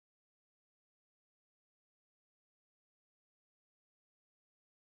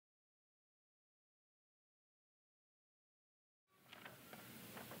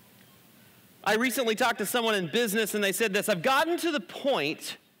I recently talked to someone in business and they said this: I've gotten to the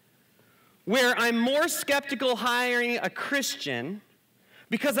point where I'm more skeptical hiring a Christian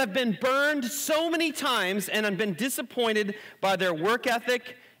because I've been burned so many times and I've been disappointed by their work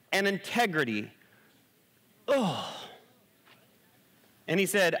ethic and integrity. Oh. And he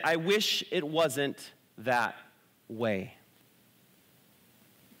said, I wish it wasn't that way.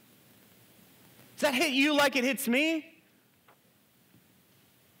 Does that hit you like it hits me?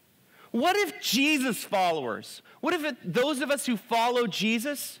 What if Jesus followers, what if those of us who follow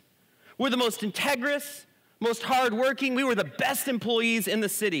Jesus were the most integrous, most hardworking, we were the best employees in the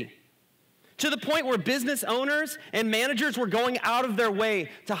city, to the point where business owners and managers were going out of their way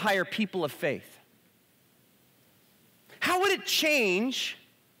to hire people of faith? How would it change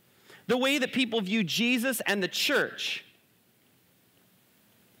the way that people view Jesus and the church?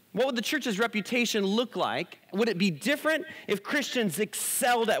 What would the church's reputation look like? Would it be different if Christians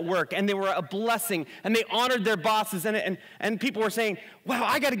excelled at work and they were a blessing and they honored their bosses and people were saying, wow,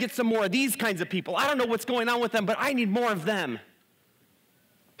 I got to get some more of these kinds of people. I don't know what's going on with them, but I need more of them.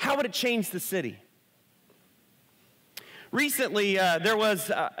 How would it change the city? Recently, there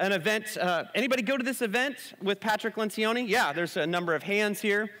was an event. Anybody go to this event with Patrick Lencioni? Yeah, there's a number of hands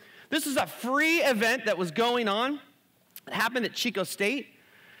here. This is a free event that was going on. It happened at Chico State.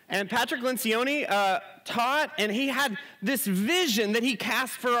 And Patrick Lencioni taught, and he had this vision that he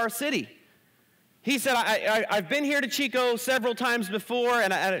cast for our city. He said, I've been here to Chico several times before,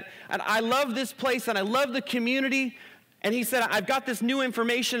 and I love this place, and I love the community. And he said, I've got this new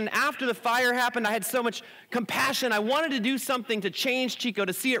information, and after the fire happened, I had so much compassion. I wanted to do something to change Chico,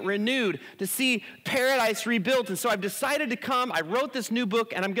 to see it renewed, to see paradise rebuilt. And so I've decided to come. I wrote this new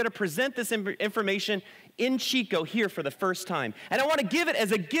book, and I'm going to present this information in Chico here for the first time. And I want to give it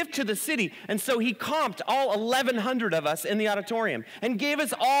as a gift to the city. And so he comped all 1,100 of us in the auditorium and gave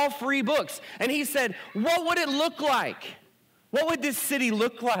us all free books. And he said, what would it look like? What would this city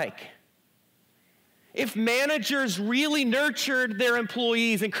look like if managers really nurtured their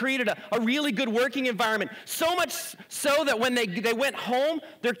employees and created a really good working environment, so much so that when they went home,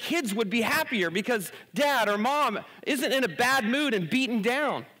 their kids would be happier because dad or mom isn't in a bad mood and beaten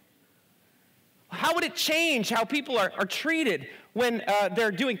down? How would it change how people are treated when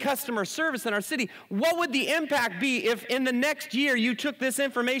they're doing customer service in our city? What would the impact be if in the next year you took this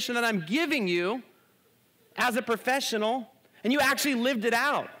information that I'm giving you as a professional and you actually lived it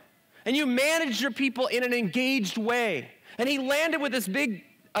out? And you managed your people in an engaged way. And he landed with this big,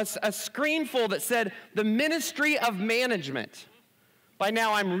 a screen full that said, the Ministry of Management. By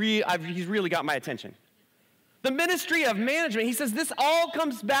now, he's really got my attention. The Ministry of Management. He says, this all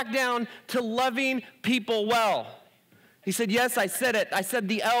comes back down to loving people well. He said, yes, I said it. I said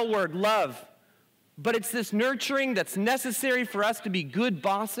the L word, love. But it's this nurturing that's necessary for us to be good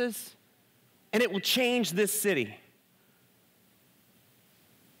bosses, and it will change this city.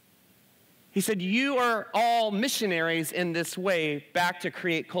 He said, you are all missionaries in this way back to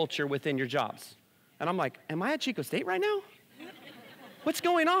create culture within your jobs. And I'm like, am I at Chico State right now? What's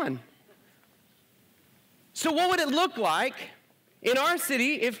going on? So what would it look like in our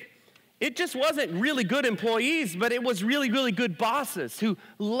city if it just wasn't really good employees, but it was really, really good bosses who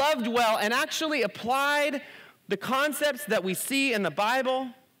loved well and actually applied the concepts that we see in the Bible?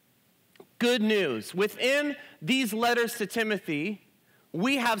 Good news. Within these letters to Timothy,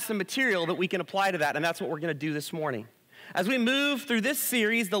 we have some material that we can apply to that, and that's what we're going to do this morning. As we move through this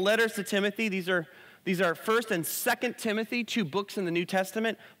series, the letters to Timothy, these are 1st and 2nd Timothy, 2 books in the New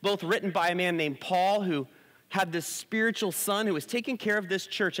Testament, both written by a man named Paul who had this spiritual son who was taking care of this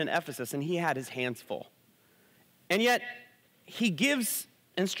church in Ephesus, and he had his hands full. And yet, he gives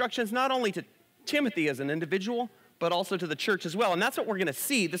instructions not only to Timothy as an individual, but also to the church as well. And that's what we're going to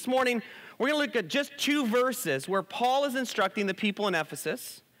see. This morning, we're going to look at just 2 verses where Paul is instructing the people in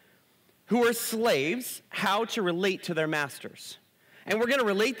Ephesus who are slaves how to relate to their masters. And we're going to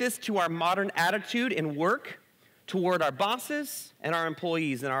relate this to our modern attitude in work toward our bosses and our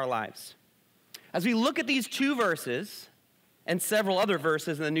employees in our lives. As we look at these 2 verses and several other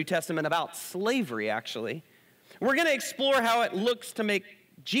verses in the New Testament about slavery, actually, we're going to explore how it looks to make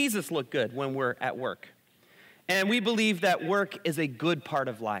Jesus look good when we're at work. And we believe that work is a good part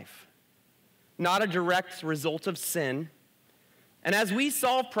of life, not a direct result of sin. And as we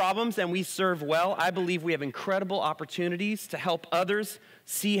solve problems and we serve well, I believe we have incredible opportunities to help others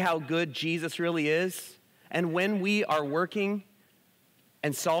see how good Jesus really is. And when we are working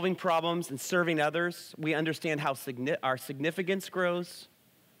and solving problems and serving others, we understand how our significance grows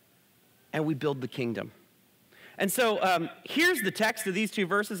and we build the kingdom. And so here's the text of these 2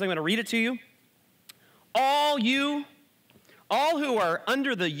 verses. I'm going to read it to you. All you All who are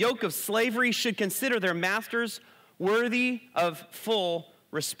under the yoke of slavery should consider their masters worthy of full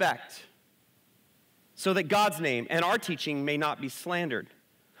respect, so that God's name and our teaching may not be slandered.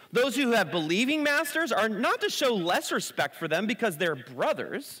 Those who have believing masters are not to show less respect for them because they're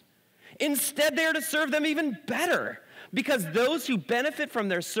brothers. Instead, they are to serve them even better, because those who benefit from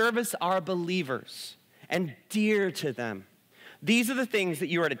their service are believers and dear to them. These are the things that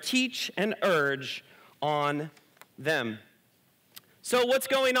you are to teach and urge on them. So what's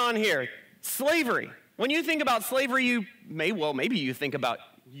going on here? Slavery. When you think about slavery, maybe you think about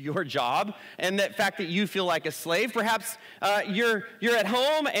your job and the fact that you feel like a slave. Perhaps you're at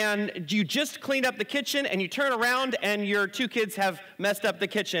home and you just cleaned up the kitchen and you turn around and your two kids have messed up the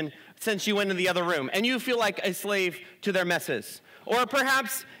kitchen since you went into the other room, and you feel like a slave to their messes. Or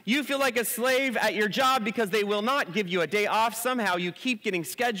perhaps you feel like a slave at your job because they will not give you a day off. Somehow you keep getting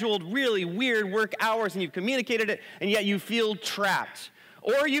scheduled really weird work hours and you've communicated it, and yet you feel trapped.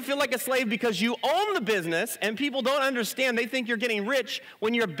 Or you feel like a slave because you own the business and people don't understand. They think you're getting rich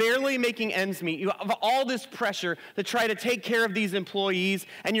when you're barely making ends meet. You have all this pressure to try to take care of these employees,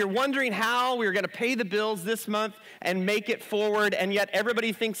 and you're wondering how we're going to pay the bills this month and make it forward, and yet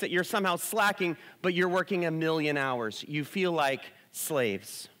everybody thinks that you're somehow slacking, but you're working 1,000,000 hours. You feel like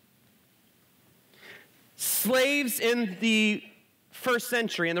slaves. Slaves in the first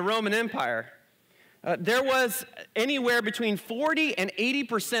century in the Roman Empire, there was anywhere between 40 and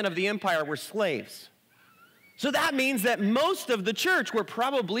 80% of the empire were slaves. So that means that most of the church were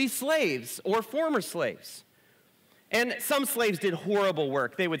probably slaves or former slaves. And some slaves did horrible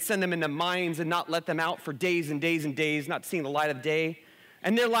work. They would send them into mines and not let them out for days and days and days, not seeing the light of day.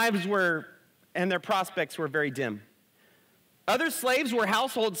 And their lives and their prospects were very dim. Other slaves were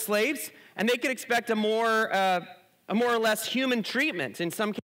household slaves, and they could expect a more or less human treatment. In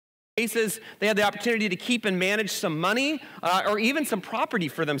some cases, they had the opportunity to keep and manage some money or even some property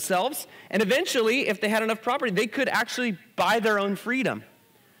for themselves. And eventually, if they had enough property, they could actually buy their own freedom.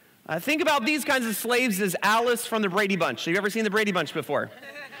 Think about these kinds of slaves as Alice from the Brady Bunch. Have you ever seen the Brady Bunch before?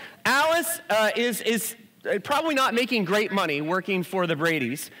 Alice is probably not making great money working for the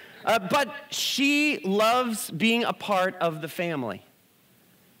Bradys, but she loves being a part of the family.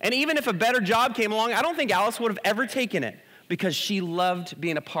 And even if a better job came along, I don't think Alice would have ever taken it, because she loved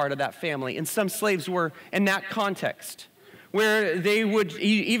being a part of that family. And some slaves were in that context, where they would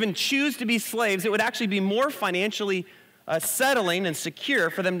even choose to be slaves. It would actually be more financially settling and secure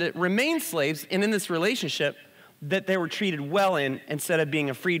for them to remain slaves, and in this relationship that they were treated well in, instead of being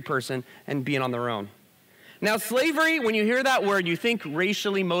a freed person and being on their own. Now, slavery, when you hear that word, you think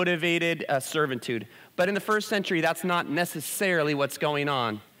racially motivated servitude. But in the first century, that's not necessarily what's going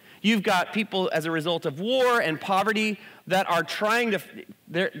on. You've got people, as a result of war and poverty, that are trying to,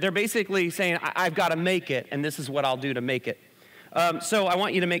 they're basically saying, I've got to make it, and this is what I'll do to make it. So I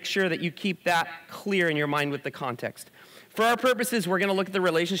want you to make sure that you keep that clear in your mind with the context. For our purposes, we're going to look at the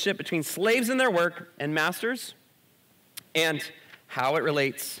relationship between slaves and their work and masters, and how it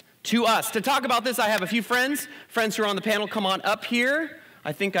relates to us. To talk about this, I have a few friends who are on the panel. Come on up here.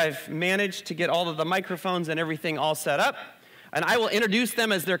 I think I've managed to get all of the microphones and everything all set up. And I will introduce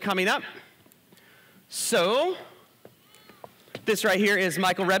them as they're coming up. So, this right here is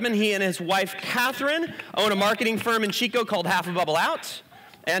Michael Redman. He and his wife, Catherine, own a marketing firm in Chico called Half a Bubble Out.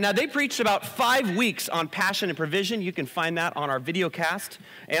 And they preached about 5 weeks on passion and provision. You can find that on our video cast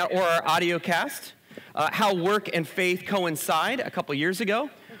or our audio cast. How work and faith coincide a couple years ago.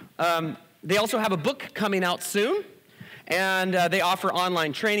 They also have a book coming out soon. And they offer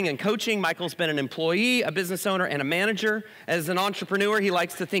online training and coaching. Michael's been an employee, a business owner, and a manager. As an entrepreneur, he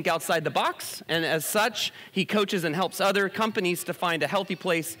likes to think outside the box. And as such, he coaches and helps other companies to find a healthy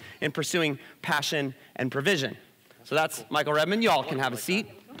place in pursuing passion and provision. So that's Michael Redman. Y'all can have a seat.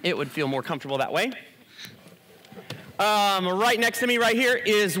 It would feel more comfortable that way. Right next to me right here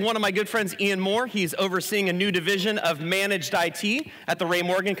is one of my good friends, Ian Moore. He's overseeing a new division of managed IT at the Ray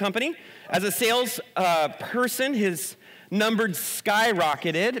Morgan Company. As a sales person, his numbers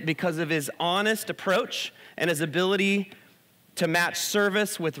skyrocketed because of his honest approach and his ability to match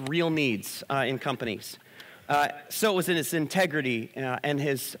service with real needs in companies. So it was in his integrity and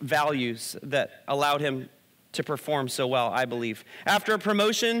his values that allowed him to perform so well, I believe. After a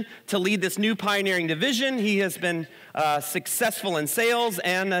promotion to lead this new pioneering division, he has been successful in sales,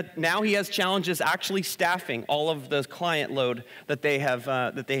 and now he has challenges actually staffing all of the client load that they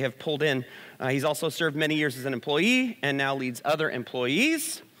have pulled in. He's also served many years as an employee and now leads other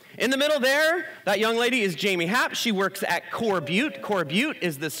employees. In the middle there, that young lady is Jamie Happ. She works at Core Butte. Core Butte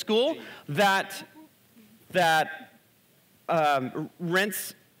is the school that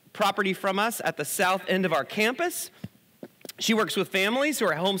rents property from us at the south end of our campus. She works with families who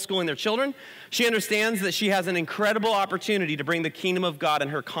are homeschooling their children. She understands that she has an incredible opportunity to bring the kingdom of God in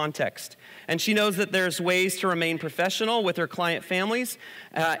her context. And she knows that there's ways to remain professional with her client families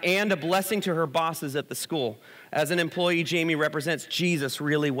and a blessing to her bosses at the school. As an employee, Jamie represents Jesus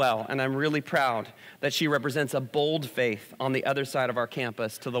really well, and I'm really proud that she represents a bold faith on the other side of our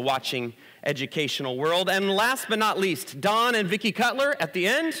campus to the watching educational world. And last but not least, Don and Vicki Cutler at the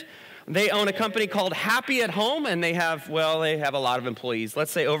end. They own a company called Happy at Home, and they have a lot of employees,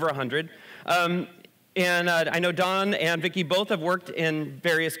 let's say over 100. I know Don and Vicki both have worked in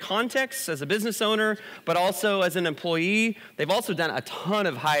various contexts as a business owner, but also as an employee. They've also done a ton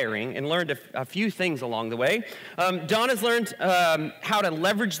of hiring and learned a few things along the way. Don has learned how to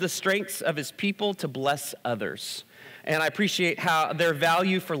leverage the strengths of his people to bless others. And I appreciate how their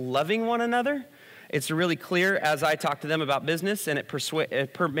value for loving one another. It's really clear as I talk to them about business, and it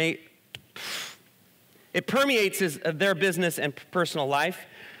permeates their business and personal life.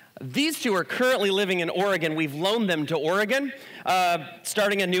 These two are currently living in Oregon. We've loaned them to Oregon,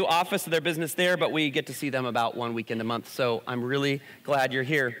 starting a new office of their business there, but we get to see them about 1 weekend a month, so I'm really glad you're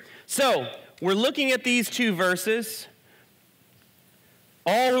here. So, we're looking at these two verses.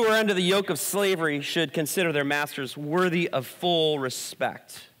 All who are under the yoke of slavery should consider their masters worthy of full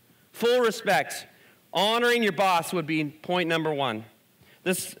respect. Full respect. Honoring your boss would be point number one.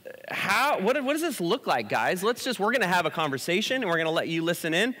 What does this look like, guys? We're going to have a conversation, and we're going to let you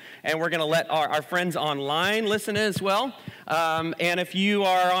listen in, and we're going to let our friends online listen in as well. And if you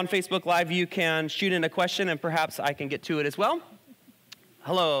are on Facebook Live, you can shoot in a question, and perhaps I can get to it as well.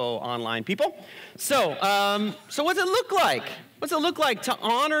 Hello, online people. So what does it look like? What's it look like to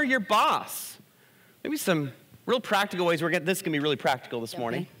honor your boss? Maybe some real practical ways. This can be really practical this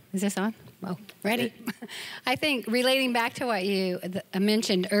morning. Is this on? Well, ready? I think relating back to what you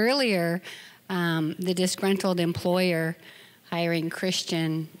mentioned earlier, the disgruntled employer hiring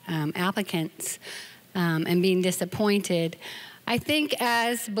Christian applicants and being disappointed, I think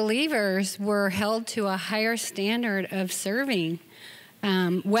as believers, we're held to a higher standard of serving.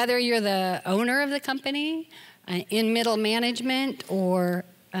 Whether you're the owner of the company, in middle management, or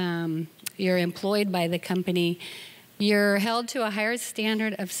you're employed by the company, you're held to a higher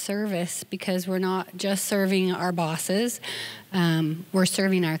standard of service because we're not just serving our bosses. We're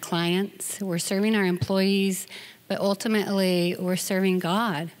serving our clients. We're serving our employees. But ultimately, we're serving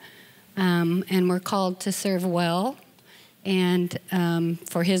God. And we're called to serve well and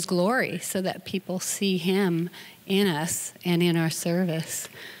for His glory so that people see Him in us and in our service.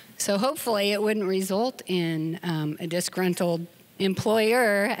 So hopefully it wouldn't result in a disgruntled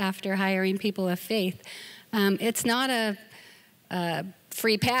employer after hiring people of faith. It's not a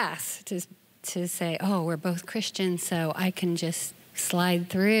free pass to say, oh, we're both Christians, so I can just slide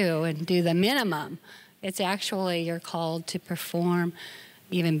through and do the minimum. It's actually you're called to perform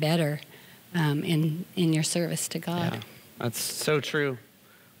even better in your service to God. Yeah, that's so true.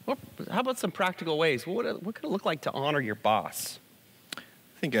 How about some practical ways? What could it look like to honor your boss? I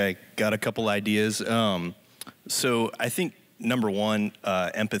think I got a couple ideas. So I think, number one,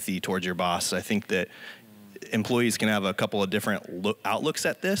 empathy towards your boss. I think that employees can have a couple of different outlooks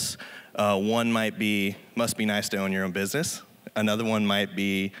at this. One might be, must be nice to own your own business. Another one might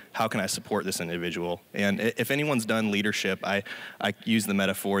be, how can I support this individual? And if anyone's done leadership, I use the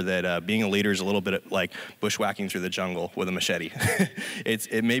metaphor that being a leader is a little bit like bushwhacking through the jungle with a machete.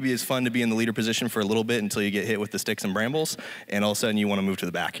 It maybe is fun to be in the leader position for a little bit until you get hit with the sticks and brambles, and all of a sudden you want to move to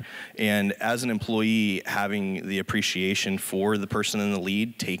the back. And as an employee, having the appreciation for the person in the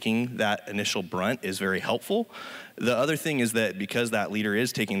lead taking that initial brunt is very helpful. The other thing is that because that leader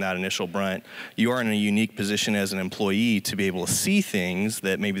is taking that initial brunt, you are in a unique position as an employee to be able to see things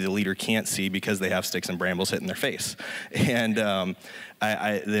that maybe the leader can't see because they have sticks and brambles hitting their face. And the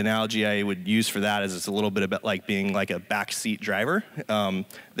analogy I would use for that is it's a little bit about like being like a backseat driver.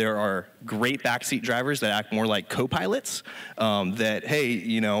 There are great backseat drivers that act more like co-pilots that, hey,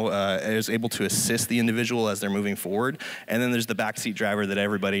 is able to assist the individual as they're moving forward. And then there's the backseat driver that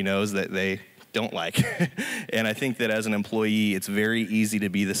everybody knows that they don't like. And I think that as an employee, it's very easy to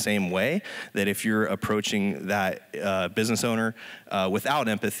be the same way, that if you're approaching that business owner without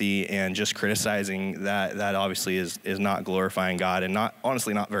empathy and just criticizing, that obviously is not glorifying God and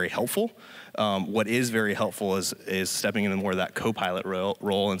honestly not very helpful. What is very helpful is stepping into more of that co-pilot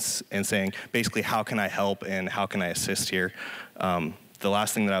role and saying, basically, how can I help and how can I assist here? the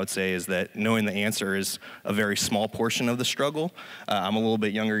last thing that I would say is that knowing the answer is a very small portion of the struggle. I'm a little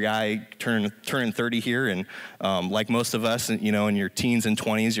bit younger guy, turning 30 here, and like most of us, you know, in your teens and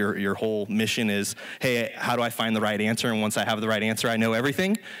 20s, your whole mission is, hey, how do I find the right answer? And once I have the right answer, I know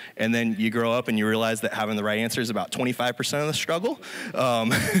everything. And then you grow up and you realize that having the right answer is about 25% of the struggle.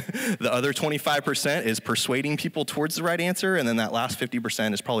 The other 25% is persuading people towards the right answer, and then that last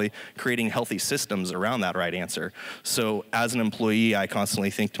 50% is probably creating healthy systems around that right answer. So as an employee, I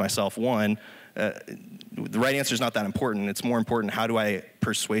constantly think to myself, one, the right answer is not that important. It's more important, how do I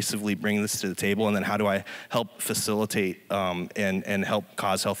persuasively bring this to the table, and then how do I help facilitate and help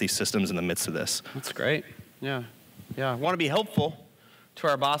cause healthy systems in the midst of this? That's great. Yeah. Yeah. I want to be helpful to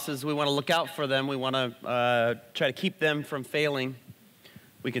our bosses. We want to look out for them. We want to try to keep them from failing.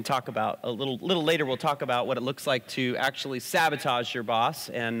 We can talk about a little later. We'll talk about what it looks like to actually sabotage your boss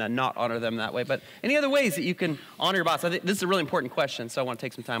and not honor them that way. But any other ways that you can honor your boss? I think this is a really important question, so I want to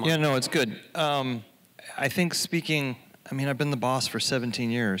take some time on it. Yeah, no, it's good. I think speaking, I mean, I've been the boss for 17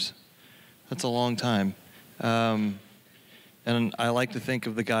 years. That's a long time. And I like to think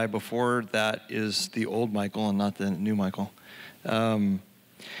of the guy before that is the old Michael and not the new Michael.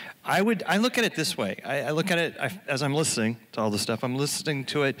 I look at it this way. I look at it as I'm listening to all this stuff. I'm listening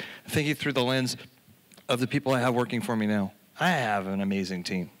to it, thinking through the lens of the people I have working for me now. I have an amazing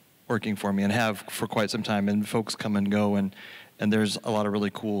team working for me and have for quite some time, and folks come and go, and there's a lot of really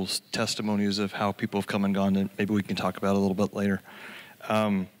cool testimonies of how people have come and gone, and maybe we can talk about it a little bit later,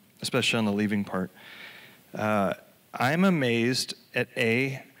 especially on the leaving part. I'm amazed at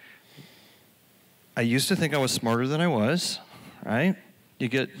I used to think I was smarter than I was, right? You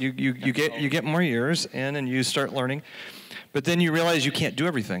get more years in and you start learning, but then you realize you can't do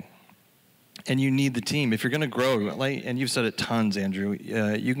everything, and you need the team if you're going to grow. Like, and you've said it tons, Andrew.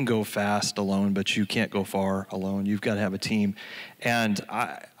 You can go fast alone, but you can't go far alone. You've got to have a team, and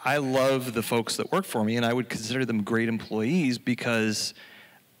I love the folks that work for me, and I would consider them great employees because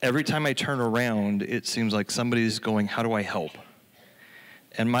every time I turn around, it seems like somebody's going, "How do I help?"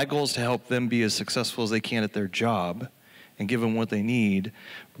 And my goal is to help them be as successful as they can at their job and give them what they need,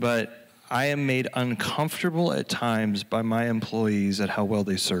 but I am made uncomfortable at times by my employees at how well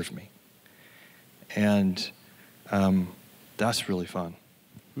they serve me. And that's really fun.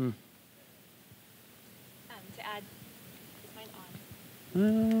 To add, is mine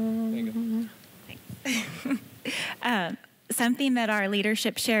on? Thanks. Something that our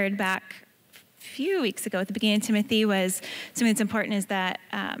leadership shared back a few weeks ago at the beginning of Timothy was something that's important is that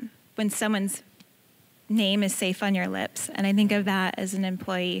when someone's name is safe on your lips. And I think of that as an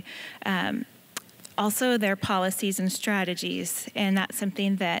employee. Also their policies and strategies. And that's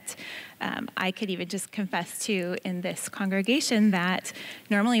something that I could even just confess to in this congregation, that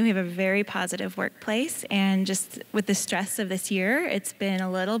normally we have a very positive workplace. And just with the stress of this year, it's been a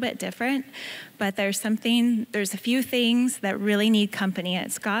little bit different. But there's a few things that really need company.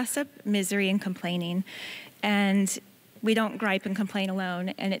 It's gossip, misery, and complaining. And we don't gripe and complain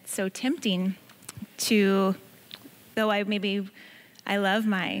alone. And it's so tempting to, though I love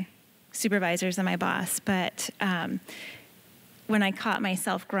my supervisors and my boss, but when I caught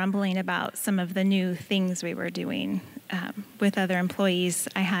myself grumbling about some of the new things we were doing with other employees,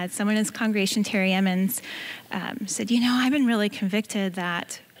 I had someone in this congregation, Terry Emmons, said, you know, I've been really convicted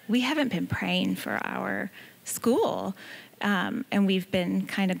that we haven't been praying for our school. And we've been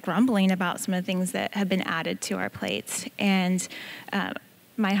kind of grumbling about some of the things that have been added to our plates. And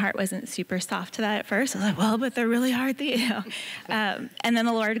my heart wasn't super soft to that at first. I was like, well, but they're really hard, you know. And then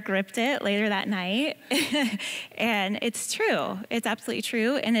the Lord gripped it later that night. And it's true. It's absolutely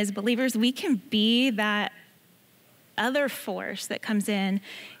true. And as believers, we can be that other force that comes in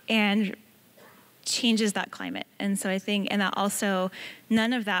and changes that climate. And so I think, and that also,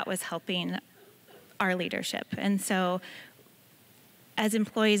 none of that was helping our leadership. And so as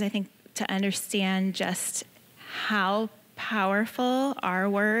employees, I think to understand just how powerful our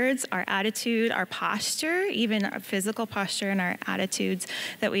words, our attitude, our posture, even our physical posture and our attitudes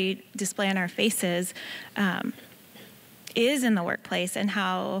that we display on our faces is in the workplace, and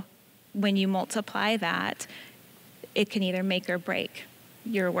how when you multiply that, it can either make or break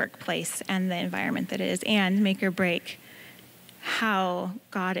your workplace and the environment that it is, and make or break how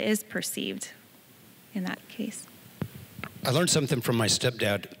God is perceived in that case. I learned something from my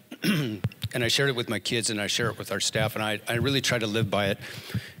stepdad, and I shared it with my kids, and I share it with our staff, and I really try to live by it.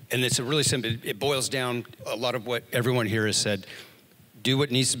 And it's a really simple, it boils down a lot of what everyone here has said. Do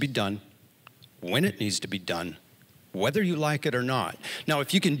what needs to be done, when it needs to be done, whether you like it or not. Now,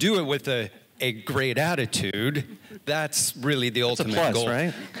 if you can do it with a great attitude, that's really the ultimate plus, goal.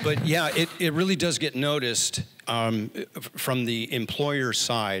 Right? But yeah, it really does get noticed. from the employer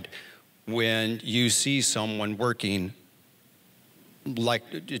side, when you see someone working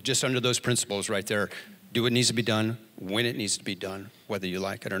like just under those principles right there, do what needs to be done, when it needs to be done, whether you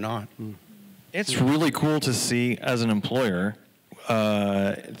like it or not. It's really cool to see as an employer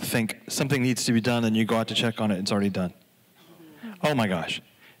think something needs to be done and you go out to check on it, it's already done. Oh my gosh.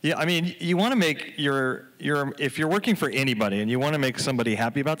 Yeah, I mean, you want to make if you're working for anybody and you want to make somebody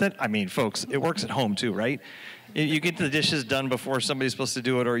happy about that, I mean, folks, it works at home too, right? You get the dishes done before somebody's supposed to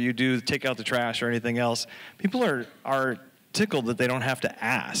do it, or you do take out the trash or anything else. People are tickled that they don't have to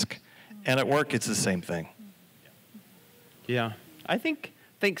ask. And at work, it's the same thing. Yeah. I think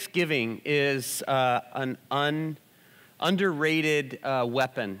Thanksgiving is an underrated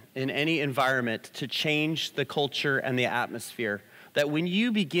weapon in any environment to change the culture and the atmosphere. That when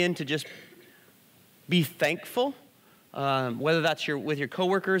you begin to just be thankful, whether that's with your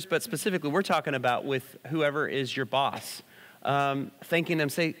coworkers, but specifically we're talking about with whoever is your boss, thanking them,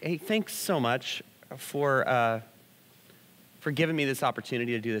 say, hey, thanks so much for giving me this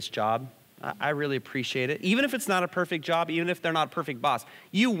opportunity to do this job. I really appreciate it. Even if it's not a perfect job, even if they're not a perfect boss.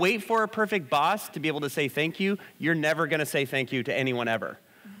 You wait for a perfect boss to be able to say thank you, you're never going to say thank you to anyone ever,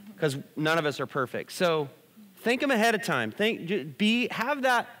 because none of us are perfect. So thank them ahead of time. Have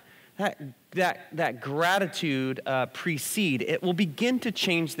that gratitude precede. It will begin to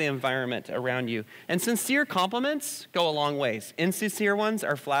change the environment around you. And sincere compliments go a long ways. Insincere ones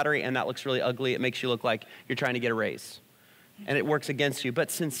are flattery, and that looks really ugly. It makes you look like you're trying to get a raise, and it works against you. But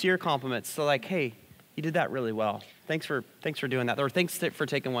sincere compliments, so like, hey, you did that really well. Thanks for doing that, or thanks for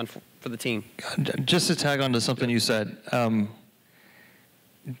taking one for the team. Just to tag on to something you said,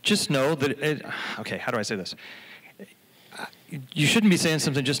 just know that okay, how do I say this? You shouldn't be saying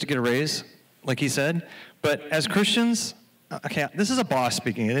something just to get a raise, like he said. But as Christians, okay, this is a boss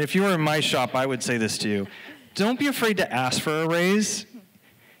speaking. And if you were in my shop, I would say this to you. Don't be afraid to ask for a raise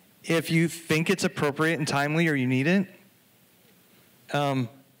if you think it's appropriate and timely or you need it.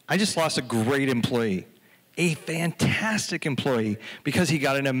 I just lost a great employee, a fantastic employee, because he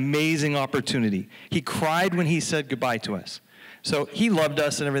got an amazing opportunity. He cried when he said goodbye to us. So he loved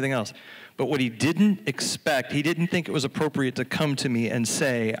us and everything else. But what he didn't expect, he didn't think it was appropriate to come to me and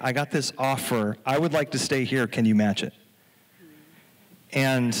say, I got this offer. I would like to stay here. Can you match it?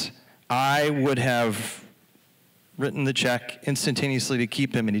 And I would have written the check instantaneously to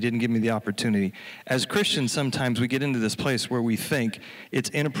keep him, and he didn't give me the opportunity. As Christians, sometimes we get into this place where we think it's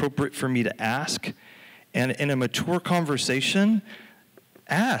inappropriate for me to ask. And in a mature conversation,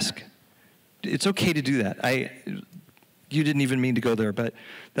 ask. It's okay to do that. You didn't even mean to go there, but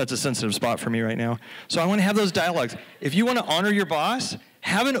that's a sensitive spot for me right now. So I want to have those dialogues. If you want to honor your boss,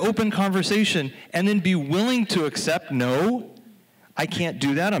 have an open conversation and then be willing to accept, no, I can't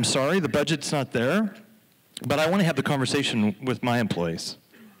do that. I'm sorry, the budget's not there. But I want to have the conversation with my employees.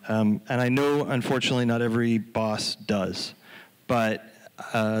 And I know, unfortunately, not every boss does. But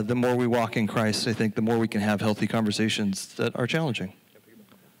the more we walk in Christ, I think the more we can have healthy conversations that are challenging.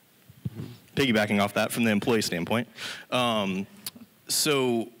 Piggybacking off that from the employee standpoint. One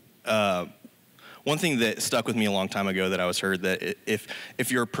thing that stuck with me a long time ago that I was heard that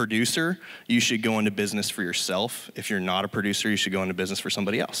if you're a producer, you should go into business for yourself. If you're not a producer, you should go into business for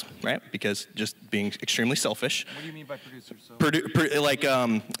somebody else, right? Because just being extremely selfish. What do you mean by producer?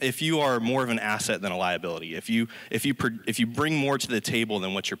 If you are more of an asset than a liability, if you bring more to the table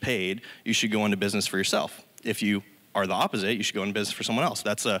than what you're paid, you should go into business for yourself. If you are the opposite, you should go into business for someone else.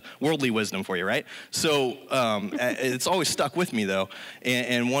 That's a worldly wisdom for you, right? So it's always stuck with me, though.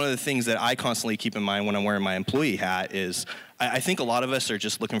 And one of the things that I constantly keep in mind when I'm wearing my employee hat is I think a lot of us are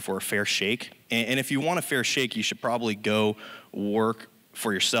just looking for a fair shake. And if you want a fair shake, you should probably go work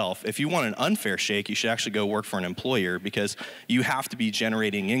for yourself. If you want an unfair shake, you should actually go work for an employer, because you have to be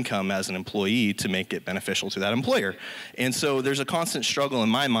generating income as an employee to make it beneficial to that employer. And so there's a constant struggle in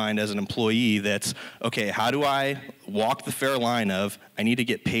my mind as an employee that's, okay, how do I walk the fair line of I need to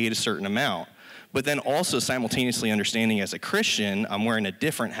get paid a certain amount? But then also simultaneously understanding as a Christian, I'm wearing a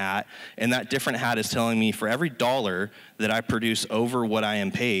different hat, and that different hat is telling me for every dollar that I produce over what I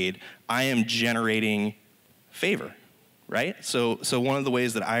am paid, I am generating favor. Right? So one of the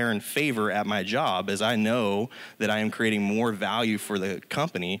ways that I earn favor at my job is I know that I am creating more value for the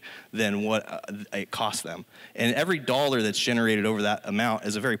company than what it costs them. And every dollar that's generated over that amount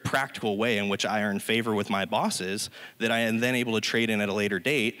is a very practical way in which I earn favor with my bosses that I am then able to trade in at a later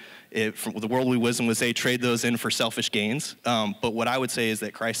date. The worldly wisdom would say trade those in for selfish gains. But what I would say is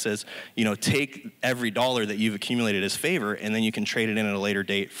that Christ says, take every dollar that you've accumulated as favor, and then you can trade it in at a later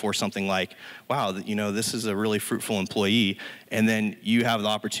date for something like, wow, this is a really fruitful employee. be. And then you have the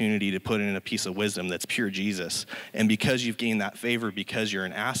opportunity to put in a piece of wisdom that's pure Jesus. And because you've gained that favor, because you're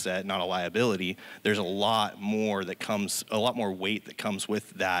an asset, not a liability, there's a lot more weight that comes with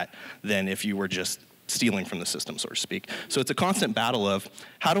that than if you were just stealing from the system, so to speak. So it's a constant battle of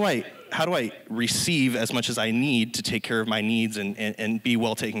how do I receive as much as I need to take care of my needs and be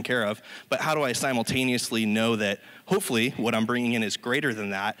well taken care of, but how do I simultaneously know that hopefully what I'm bringing in is greater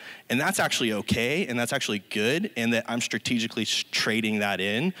than that, and that's actually okay, and that's actually good, and that I'm strategically trading that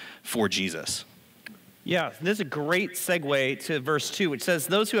in for Jesus. Yeah, this is a great segue to verse 2, which says,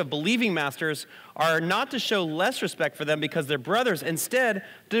 those who have believing masters are not to show less respect for them because they're brothers. Instead,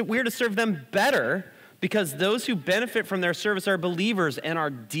 we're to serve them better because those who benefit from their service are believers and are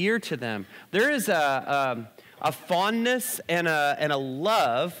dear to them. There is a fondness and a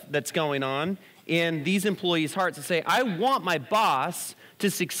love that's going on in these employees' hearts to say, I want my boss to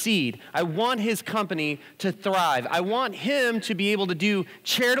succeed. I want his company to thrive. I want him to be able to do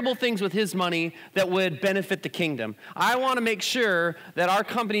charitable things with his money that would benefit the kingdom. I want to make sure that our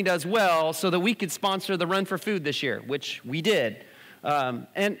company does well so that we could sponsor the Run for Food this year, which we did.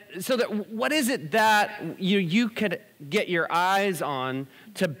 And so that what is it that you could get your eyes on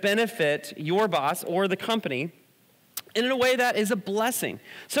to benefit your boss or the company in a way that is a blessing?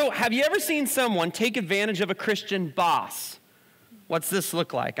 So have you ever seen someone take advantage of a Christian boss? What's this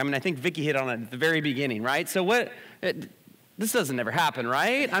look like? I mean, I think Vicki hit on it at the very beginning, right? So this doesn't ever happen,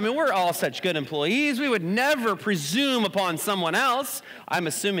 right? I mean, we're all such good employees. We would never presume upon someone else. I'm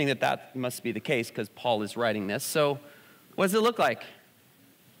assuming that must be the case because Paul is writing this. So what does it look like?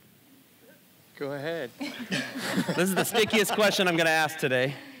 Go ahead. This is the stickiest question I'm going to ask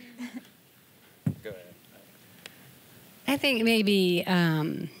today. Go ahead. I think maybe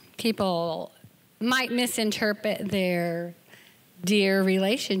people might misinterpret their dear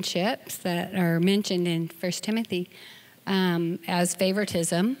relationships that are mentioned in 1 Timothy as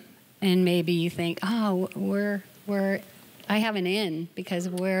favoritism, and maybe you think, oh, I have an in because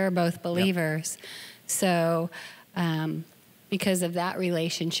we're both believers. Yep. So because of that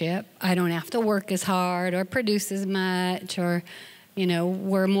relationship, I don't have to work as hard or produce as much, or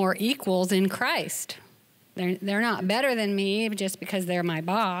we're more equals in Christ. They're not better than me just because they're my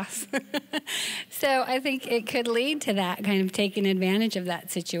boss. So I think it could lead to that kind of taking advantage of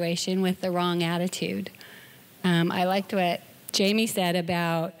that situation with the wrong attitude. I liked what Jamie said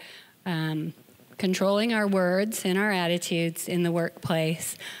about controlling our words and our attitudes in the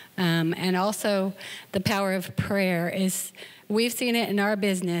workplace. And also the power of prayer is, we've seen it in our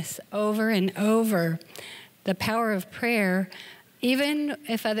business over and over. The power of prayer, even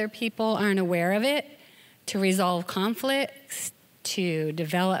if other people aren't aware of it, to resolve conflicts, to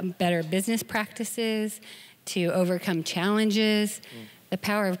develop better business practices, to overcome challenges. The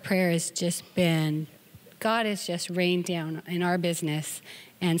power of prayer has just been, God has just rained down in our business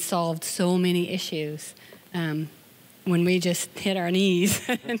and solved so many issues. When we just hit our knees.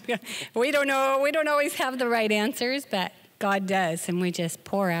 We don't always have the right answers, but God does, and we just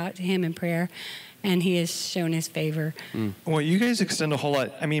pour out to him in prayer, and he has shown his favor. Well, you guys extend a whole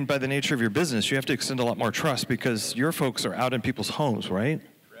lot. I mean, by the nature of your business, you have to extend a lot more trust because your folks are out in people's homes, right?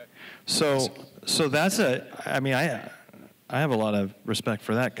 Correct. So that's I have a lot of respect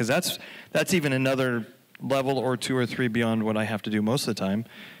for that because that's even another level or 2 or 3 beyond what I have to do most of the time,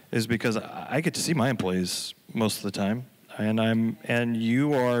 is because I get to see my employees most of the time, and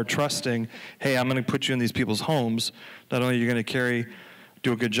you are trusting, hey, I'm going to put you in these people's homes. Not only are you going to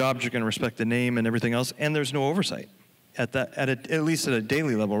do a good job, you're going to respect the name and everything else, and there's no oversight at least at a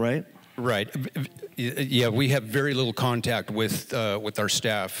daily level, right? Right. Yeah, we have very little contact with our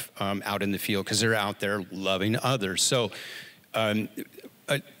staff out in the field because they're out there loving others. So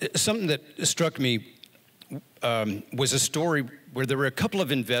something that struck me was a story where there were a couple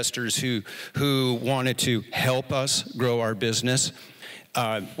of investors who wanted to help us grow our business.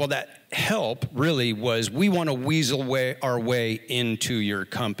 Well, that help really was, we want to weasel our way into your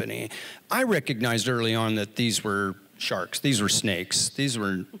company. I recognized early on that these were sharks. These were snakes. These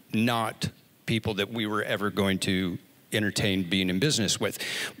were not people that we were ever going to entertain being in business with.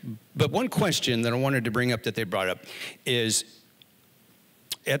 But one question that I wanted to bring up that they brought up is,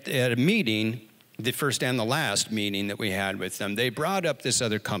 at a meeting, the first and the last meeting that we had with them, they brought up this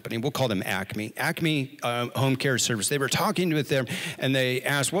other company. We'll call them Acme Home Care Service. They were talking with them, and they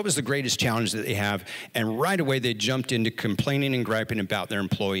asked what was the greatest challenge that they have, and right away they jumped into complaining and griping about their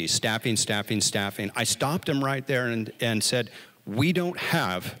employees, staffing. I stopped them right there and said, we don't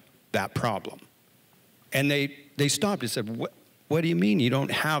have that problem. And they stopped and said, what do you mean you don't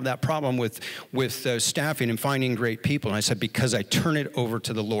have that problem with staffing and finding great people? And I said, because I turn it over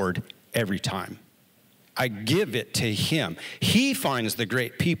to the Lord every time. I give it to him. He finds the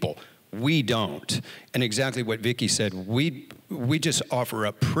great people. We don't. And exactly what Vicki said, we just offer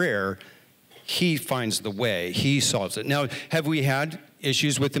up prayer. He finds the way. He solves it. Now, have we had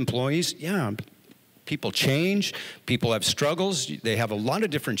issues with employees? Yeah. People change. People have struggles. They have a lot of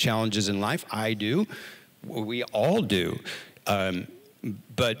different challenges in life. I do. We all do.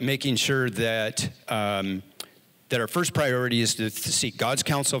 But making sure that that our first priority is to seek God's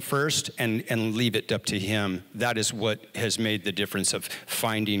counsel first and leave it up to him. That is what has made the difference of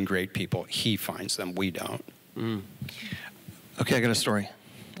finding great people. He finds them. We don't. Mm. Okay, I got a story.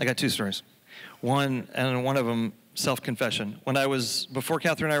 I got two stories. One of them, self-confession. Before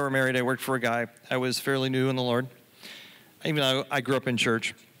Catherine and I were married, I worked for a guy. I was fairly new in the Lord. Even though I grew up in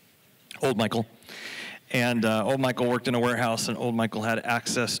church, old Michael. And old Michael worked in a warehouse, and old Michael had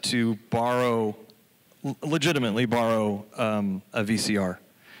access to legitimately borrow a VCR.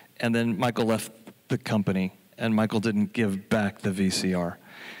 And then Michael left the company, and Michael didn't give back the VCR.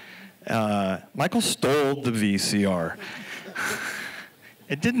 Michael stole the VCR.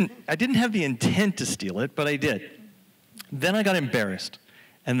 I didn't have the intent to steal it, but I did. Then I got embarrassed,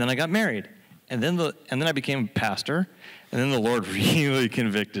 and then I got married, and then I became a pastor, and then the Lord really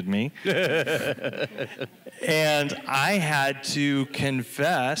convicted me. And I had to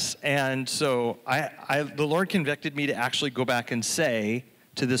confess, and so the Lord convicted me to actually go back and say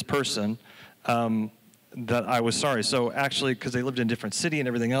to this person that I was sorry. So actually, because they lived in a different city and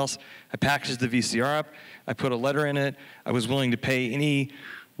everything else, I packaged the VCR up, I put a letter in it, I was willing to pay any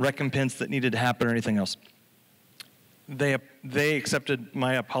recompense that needed to happen or anything else. They accepted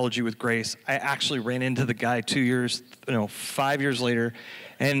my apology with grace. I actually ran into the guy 5 years later,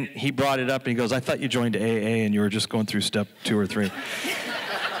 and he brought it up, and he goes, I thought you joined AA and you were just going through step 2 or 3.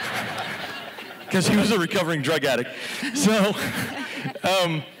 Because he was a recovering drug addict. So,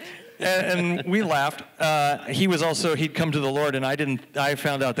 and we laughed. He'd come to the Lord, and I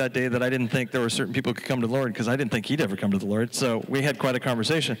found out that day that I didn't think there were certain people who could come to the Lord, because I didn't think he'd ever come to the Lord. So we had quite a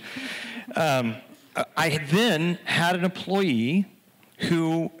conversation. I then had an employee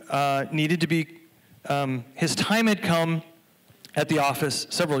who needed to be, his time had come at the office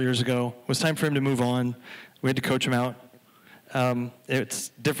several years ago. It was time for him to move on. We had to coach him out. It's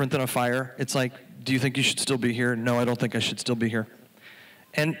different than a fire. It's like, do you think you should still be here? No, I don't think I should still be here.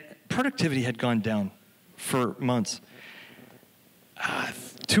 And productivity had gone down for months.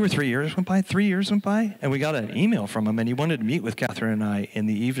 2 or 3 years went by, 3 years went by, and we got an email from him, and he wanted to meet with Catherine and I in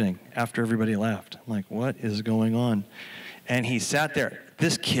the evening after everybody left. I'm like, what is going on? And he sat there.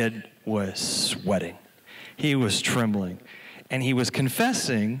 This kid was sweating. He was trembling. And he was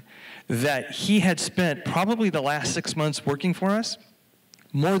confessing that he had spent probably the last 6 months working for us,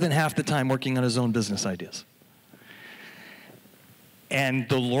 more than half the time working on his own business ideas. And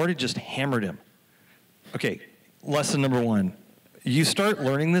the Lord had just hammered him. Okay, lesson number 1. You start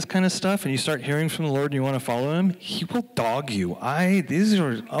learning this kind of stuff and you start hearing from the Lord and you want to follow him, he will dog you.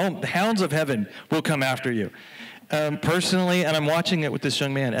 The hounds of heaven will come after you. Personally, and I'm watching it with this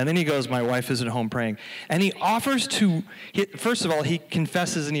young man. And then he goes, my wife is at home praying. And he offers first of all, he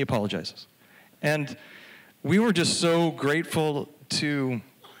confesses and he apologizes. And we were just so grateful to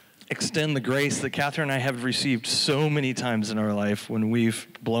extend the grace that Catherine and I have received so many times in our life when we've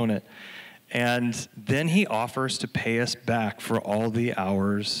blown it. And then he offers to pay us back for all the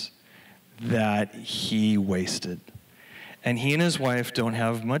hours that he wasted. And he and his wife don't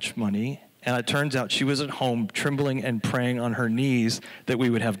have much money. And it turns out she was at home trembling and praying on her knees that we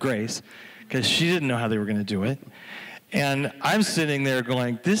would have grace, because she didn't know how they were going to do it. And I'm sitting there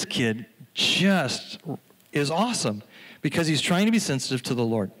going, this kid just is awesome, because he's trying to be sensitive to the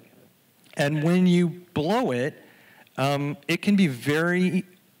Lord. And when you blow it, it can be very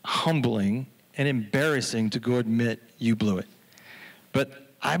humbling and embarrassing to go admit you blew it.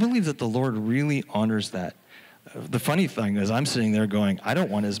 But I believe that the Lord really honors that. The funny thing is I'm sitting there going, I don't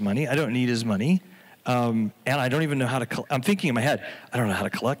want his money. I don't need his money. And I don't even know how to, I'm thinking in my head, I don't know how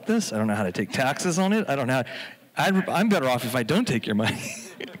to collect this. I don't know how to take taxes on it. I don't know. I'm better off if I don't take your money.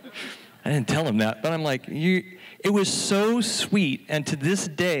 I didn't tell him that, but I'm like, it was so sweet. And to this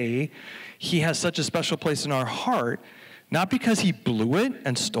day, he has such a special place in our heart, not because he blew it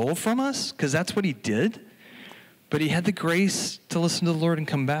and stole from us, because that's what he did, but he had the grace to listen to the Lord and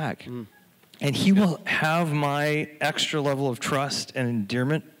come back. Mm. And he will have my extra level of trust and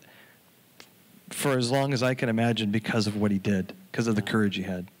endearment for as long as I can imagine, because of what he did, because of the courage he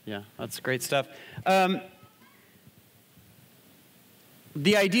had. Yeah, that's great stuff.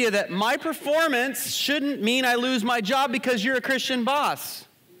 The idea that my performance shouldn't mean I lose my job because you're a Christian boss.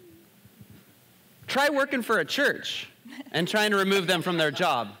 Try working for a church and trying to remove them from their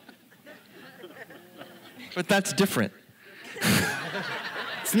job. But that's different.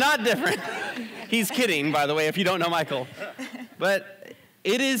 It's not different. He's kidding, by the way, if you don't know Michael. But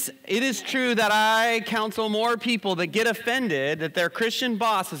it is true that I counsel more people that get offended that their Christian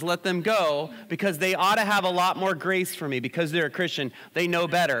boss has let them go because they ought to have a lot more grace for me because they're a Christian. They know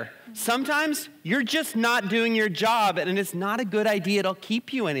better. Sometimes you're just not doing your job, and it's not a good idea to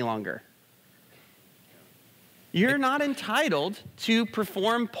keep you any longer. You're not entitled to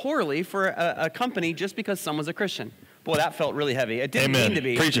perform poorly for a company just because someone's a Christian. Boy, that felt really heavy. It didn't mean to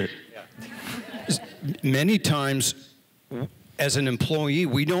be. Preach it. Many times, as an employee,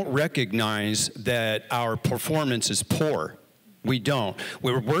 we don't recognize that our performance is poor. We don't.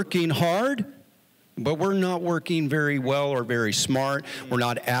 We're working hard, but we're not working very well or very smart. We're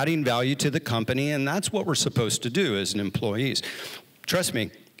not adding value to the company, and that's what we're supposed to do as an employees. Trust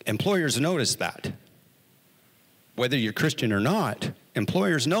me, employers notice that. Whether you're Christian or not,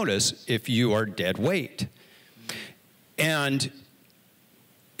 employers notice if you are dead weight. And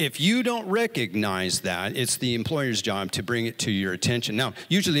if you don't recognize that, it's the employer's job to bring it to your attention. Now,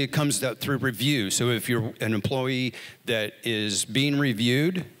 usually it comes out through review. So if you're an employee that is being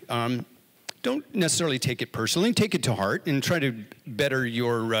reviewed, don't necessarily take it personally. Take it to heart and try to better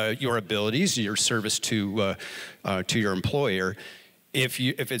your abilities, your service to your employer. If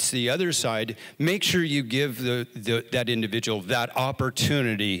it's the other side, make sure you give that individual that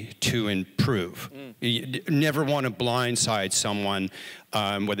opportunity to improve. You never want to blindside someone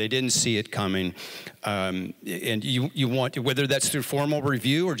where they didn't see it coming. And you want, whether that's through formal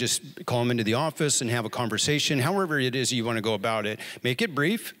review or just call them into the office and have a conversation, however it is you want to go about it, make it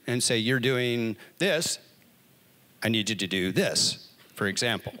brief and say, you're doing this, I need you to do this, for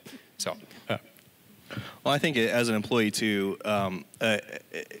example. So. Well, I think as an employee too,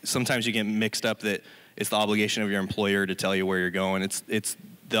 sometimes you get mixed up that it's the obligation of your employer to tell you where you're going. It's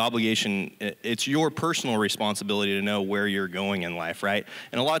the obligation, it's your personal responsibility to know where you're going in life, right?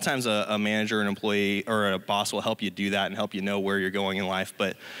 And a lot of times a manager, an employee, or a boss will help you do that and help you know where you're going in life.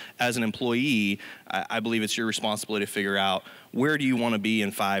 But as an employee, I believe it's your responsibility to figure out where do you want to be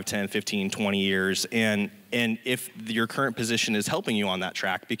in 5, 10, 15, 20 years, and if your current position is helping you on that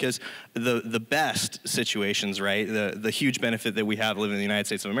track. Because the best situations, right, the huge benefit that we have living in the United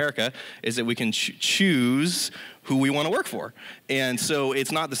States of America is that we can choose who we want to work for. And so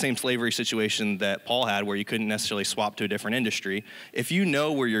it's not the same slavery situation that Paul had where you couldn't necessarily swap to a different industry. If you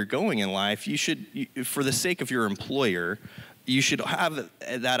know where you're going in life, you should, for the sake of your employer, you should have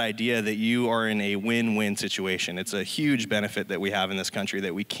that idea that you are in a win-win situation. It's a huge benefit that we have in this country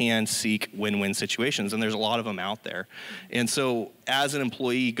that we can seek win-win situations, and there's a lot of them out there. And so as an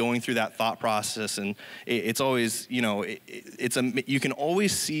employee going through that thought process, and it's always, you know, you can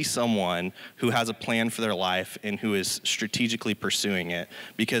always see someone who has a plan for their life and who is strategically pursuing it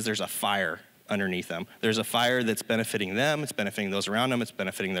because there's a fire underneath them. There's a fire that's benefiting them, it's benefiting those around them, it's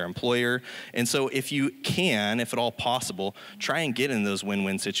benefiting their employer. And so if you can, if at all possible, try and get in those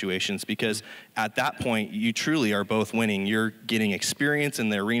win-win situations, because at that point, you truly are both winning. You're getting experience in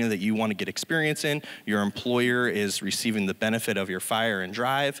the arena that you want to get experience in. Your employer is receiving the benefit of your fire and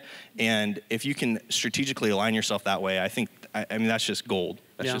drive. And if you can strategically align yourself that way, I mean, that's just gold.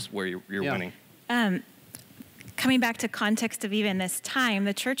 That's just where you're winning. Coming back to context of even this time,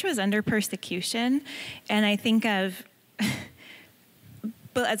 the church was under persecution. And I think of,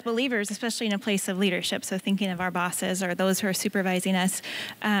 as believers, especially in a place of leadership, so thinking of our bosses or those who are supervising us,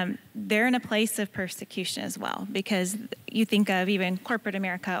 they're in a place of persecution as well. Because you think of even corporate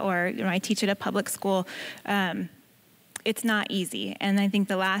America, or I teach at a public school, it's not easy. And I think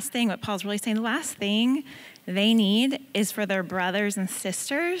the last thing, what Paul's really saying, the last thing they need is for their brothers and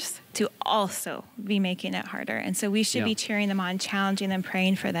sisters to also be making it harder. And so we should be cheering them on, challenging them,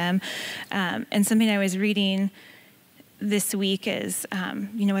 praying for them. And something I was reading this week is,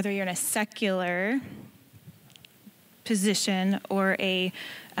 whether you're in a secular position or a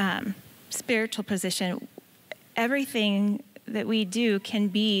spiritual position, everything that we do can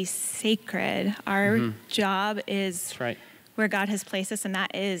be sacred. Our job is where God has placed us, and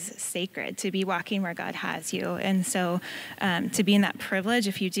that is sacred, to be walking where God has you. And so to be in that privilege,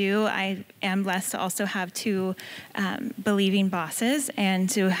 if you do, I am blessed to also have two believing bosses, and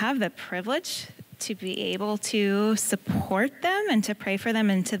to have the privilege to be able to support them and to pray for them,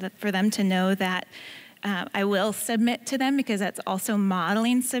 and for them to know that I will submit to them, because that's also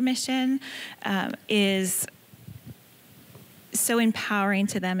modeling submission, is so empowering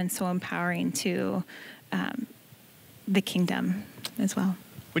to them and so empowering to the kingdom as well.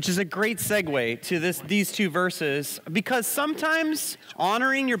 Which is a great segue to these two verses, because sometimes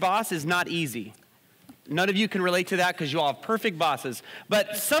honoring your boss is not easy. None of you can relate to that because you all have perfect bosses.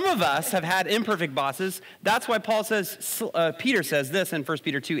 But some of us have had imperfect bosses. That's why Peter says this in 1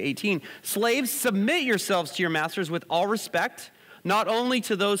 Peter 2:18. Slaves, submit yourselves to your masters with all respect, not only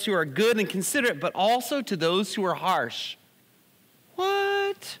to those who are good and considerate, but also to those who are harsh.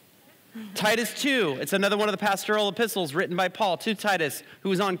 What? Titus 2, it's another one of the pastoral epistles written by Paul to Titus, who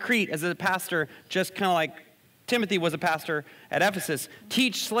was on Crete as a pastor, just kind of like Timothy was a pastor at Ephesus.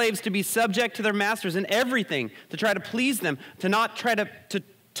 Teach slaves to be subject to their masters in everything, to try to please them, to not try to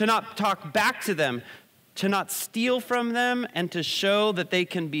not talk back to them, to not steal from them, and to show that they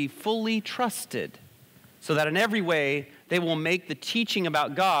can be fully trusted, so that in every way they will make the teaching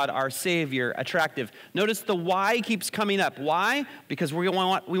about God, our Savior, attractive. Notice the why keeps coming up. Why? Because we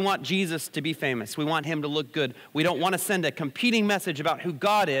want Jesus to be famous. We want him to look good. We don't want to send a competing message about who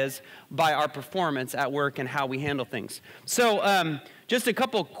God is by our performance at work and how we handle things. So just a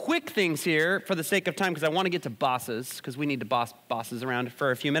couple quick things here for the sake of time, because I want to get to bosses, because we need to boss bosses around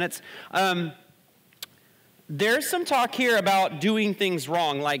for a few minutes. There's some talk here about doing things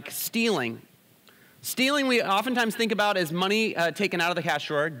wrong, like stealing. Stealing, we oftentimes think about as money taken out of the cash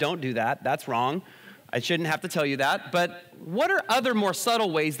drawer. Don't do that. That's wrong. I shouldn't have to tell you that. But what are other more subtle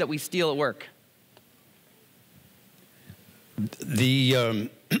ways that we steal at work?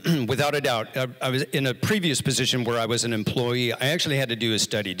 Without a doubt, I was in a previous position where I was an employee. I actually had to do a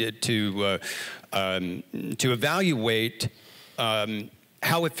study to evaluate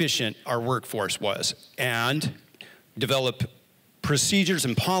how efficient our workforce was and develop procedures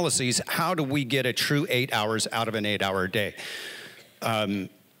and policies. How do we get a true 8 hours out of an 8-hour day?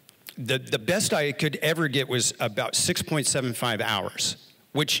 The best I could ever get was about 6.75 hours,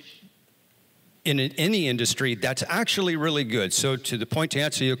 which in any industry, that's actually really good. So to the point, to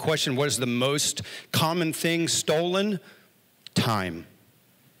answer your question, what is the most common thing stolen? Time.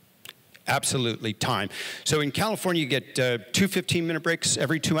 Absolutely, time. So in California, you get 2 15-minute breaks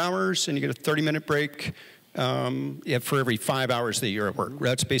every 2 hours, and you get a 30-minute break for every 5 hours that you're at work.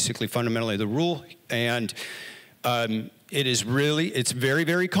 That's basically fundamentally the rule. And it's very,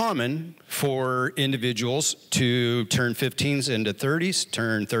 very common for individuals to turn 15s into 30s,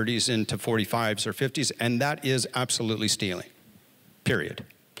 turn 30s into 45s or 50s, and that is absolutely stealing, period.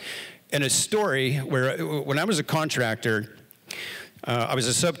 And a story where when I was a contractor, I was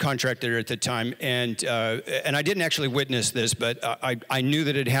a subcontractor at the time, and I didn't actually witness this, but I knew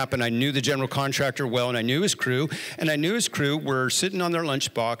that it happened. I knew the general contractor well, and I knew his crew. And I knew his crew were sitting on their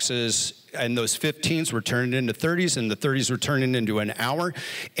lunch boxes, and those 15s were turning into 30s, and the 30s were turning into an hour.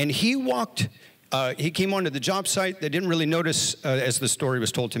 And he came onto the job site. They didn't really notice, as the story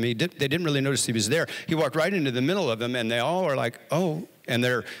was told to me, they didn't really notice he was there. He walked right into the middle of them, and they all are like, oh, and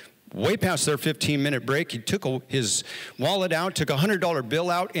they're way past their 15-minute break. He took his wallet out, took a $100 bill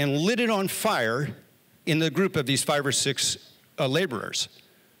out, and lit it on fire in the group of these 5 or 6 laborers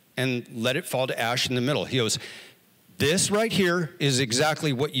and let it fall to ash in the middle. He goes, this right here is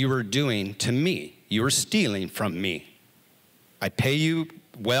exactly what you were doing to me. You were stealing from me. I pay you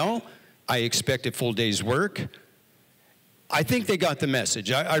well. I expect a full day's work. I think they got the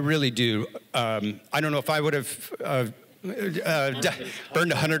message. I really do. I don't know if I would have burned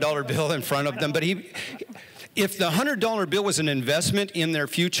a $100 bill in front of them, but if the $100 bill was an investment in their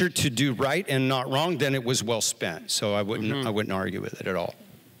future to do right and not wrong, then it was well spent. So I wouldn't argue with it at all.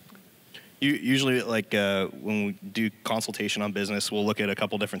 Usually, like when we do consultation on business, we'll look at a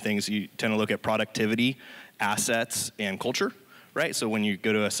couple different things. You tend to look at productivity, assets, and culture. Right, so when you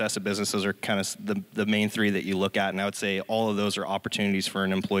go to assess a business, those are kind of the main 3 that you look at, and I would say all of those are opportunities for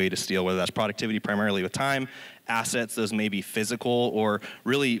an employee to steal, whether that's productivity primarily with time, assets, those may be physical, or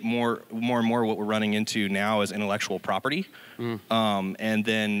really more and more what we're running into now is intellectual property. And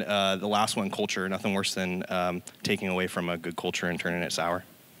then the last one, culture, nothing worse than taking away from a good culture and turning it sour.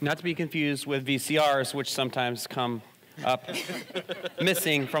 Not to be confused with VCRs, which sometimes come up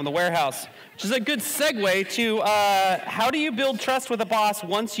missing from the warehouse, which is a good segue to how do you build trust with a boss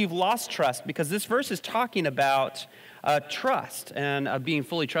once you've lost trust? Because this verse is talking about trust and being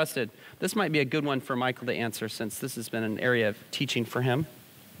fully trusted. This might be a good one for Michael to answer, since this has been an area of teaching for him.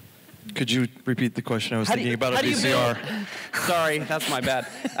 Could you repeat the question? I was thinking about a VCR. Sorry, that's my bad.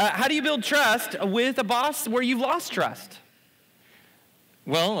 How do you build trust with a boss where you've lost trust?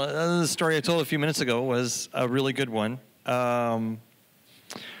 Well, the story I told a few minutes ago was a really good one.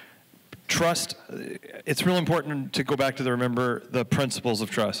 Trust, it's really important to go back to remember the principles of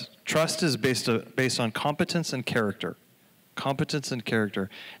trust. Trust is based on competence and character. Competence and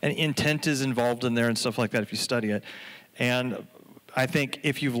character. And intent is involved in there and stuff like that if you study it. And I think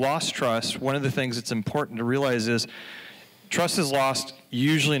if you've lost trust, one of the things that's important to realize is trust is lost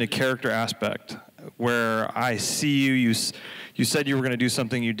usually in a character aspect. where I see you said you were going to do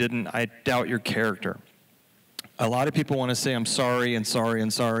something you didn't. I doubt your character. A lot of people want to say, I'm sorry and sorry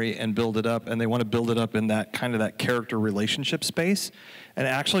and sorry, and build it up, and they want to build it up in that kind of that character relationship space. And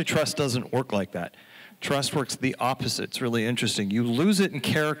actually, trust doesn't work like that. Trust works the opposite. It's really interesting. You lose it in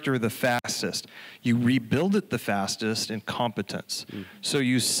character the fastest. You rebuild it the fastest in competence. So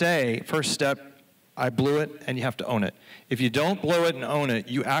you say, first step, I blew it, and you have to own it. If you don't blow it and own it,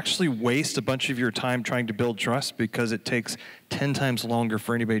 you actually waste a bunch of your time trying to build trust because it takes 10 times longer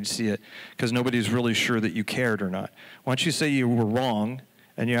for anybody to see it because nobody's really sure that you cared or not. Once you say you were wrong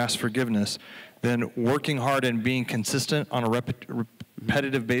and you ask forgiveness, then working hard and being consistent on a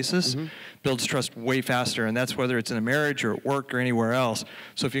repetitive basis builds trust way faster, and that's whether it's in a marriage or at work or anywhere else.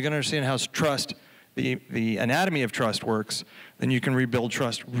 So if you're going to understand how trust, the anatomy of trust works, then you can rebuild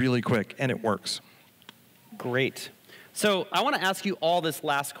trust really quick, and it works. Great. So I want to ask you all this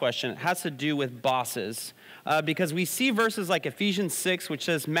last question. It has to do with bosses, because we see verses like Ephesians 6, which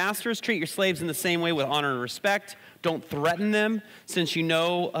says, "Masters, treat your slaves in the same way with honor and respect. Don't threaten them, since you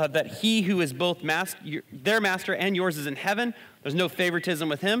know that he who is both their master and yours is in heaven. There's no favoritism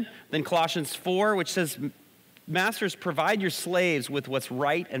with him." Then Colossians 4, which says, "Masters, provide your slaves with what's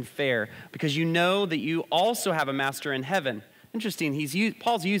right and fair, because you know that you also have a master in heaven." Interesting,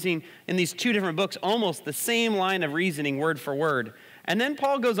 Paul's using in these two different books almost the same line of reasoning word for word. And then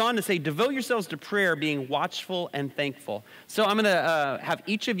Paul goes on to say, devote yourselves to prayer, being watchful and thankful. So I'm going to have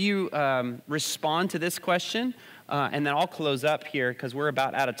each of you respond to this question, and then I'll close up here because we're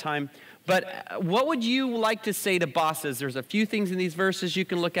about out of time. But what would you like to say to bosses? There's a few things in these verses you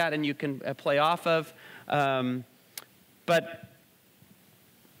can look at and you can play off of. But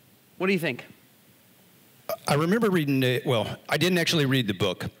what do you think? I remember reading it. Well, I didn't actually read the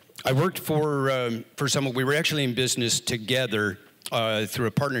book. I worked for someone. We were actually in business together through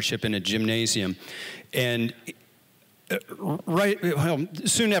a partnership in a gymnasium. And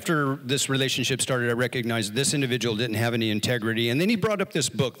soon after this relationship started, I recognized this individual didn't have any integrity. And then he brought up this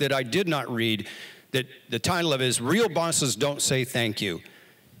book that I did not read, that the title of it is Real Bosses Don't Say Thank You.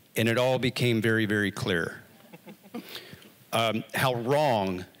 And it all became very, very clear how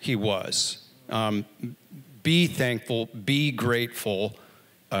wrong he was. Be thankful, be grateful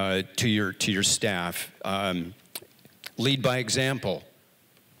to your staff. Lead by example.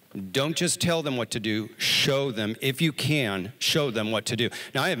 Don't just tell them what to do, show them. If you can, show them what to do.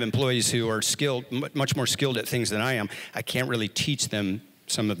 Now, I have employees who are skilled, much more skilled at things than I am. I can't really teach them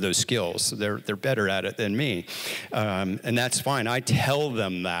some of those skills. They're better at it than me. And that's fine. I tell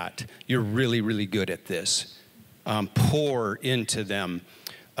them that. You're really, really good at this. Pour into them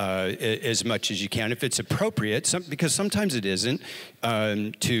as much as you can. If it's appropriate, because sometimes it isn't,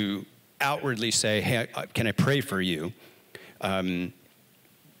 to outwardly say, hey, can I pray for you?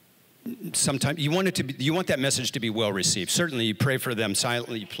 Sometimes you want that message to be well received. Certainly, you pray for them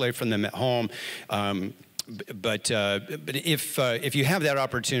silently. You pray for them at home. But if you have that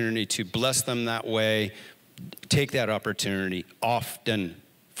opportunity to bless them that way, take that opportunity often,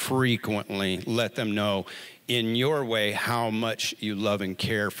 frequently. Let them know in your way how much you love and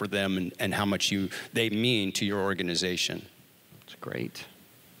care for them, and how much they mean to your organization. That's great.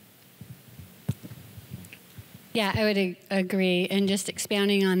 Yeah, I would agree. And just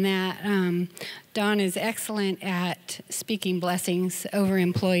expounding on that, Don is excellent at speaking blessings over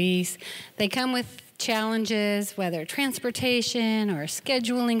employees. They come with challenges, whether transportation or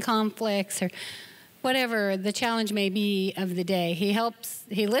scheduling conflicts or whatever the challenge may be of the day.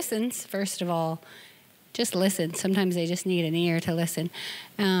 He listens, first of all. Just listen. Sometimes they just need an ear to listen.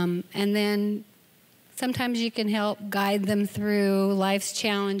 And then sometimes you can help guide them through life's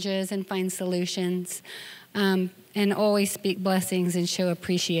challenges and find solutions. And always speak blessings and show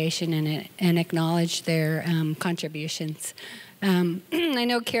appreciation in it and acknowledge their contributions. I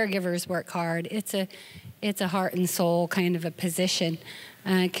know caregivers work hard. It's a heart and soul kind of a position.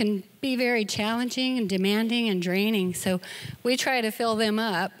 It can be very challenging and demanding and draining. So we try to fill them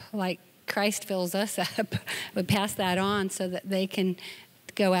up like Christ fills us up. We pass that on so that they can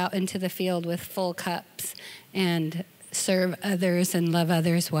go out into the field with full cups and serve others and love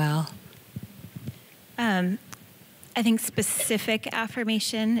others well. I think specific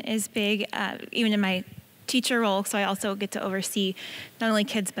affirmation is big, even in my teacher role. So I also get to oversee not only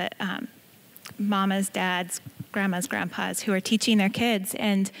kids, but mamas, dads, grandmas, grandpas who are teaching their kids.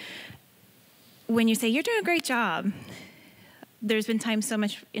 And when you say, you're doing a great job, there's been times so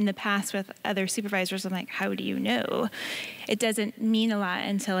much in the past with other supervisors, I'm like, how do you know? It doesn't mean a lot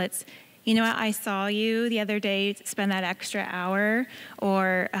until it's, you know what, I saw you the other day spend that extra hour,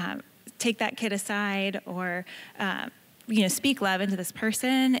 or take that kid aside, or speak love into this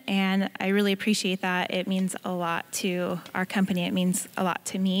person, and I really appreciate that. It means a lot to our company. It means a lot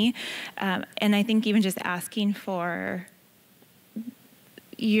to me. And I think even just asking for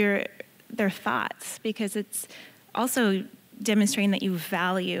their thoughts, because it's also demonstrating that you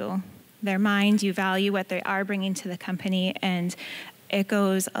value their mind, you value what they are bringing to the company, and it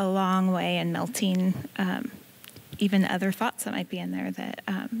goes a long way in melting even other thoughts that might be in there that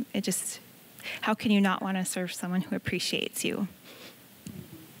it just, how can you not want to serve someone who appreciates you?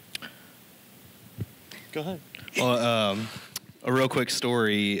 Go ahead. Well, a real quick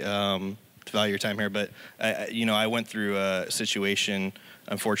story to value your time here, but I went through a situation,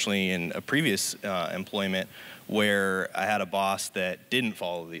 unfortunately, in a previous employment where I had a boss that didn't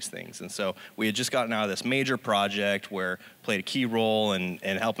follow these things. And so we had just gotten out of this major project where played a key role in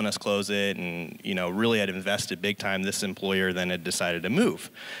helping us close it, and really had invested big time. This employer then had decided to move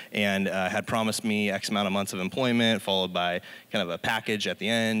and had promised me X amount of months of employment followed by kind of a package at the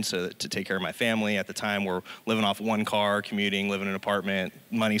end so that, to take care of my family. At the time, we're living off one car, commuting, living in an apartment,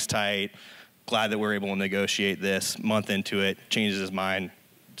 money's tight. Glad that we're able to negotiate this. Month into it, changes his mind,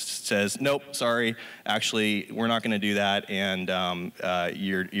 says, nope, sorry, actually, we're not going to do that, and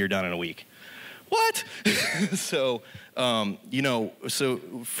you're done in a week. What? So, so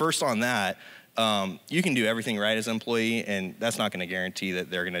first on that, you can do everything right as an employee, and that's not going to guarantee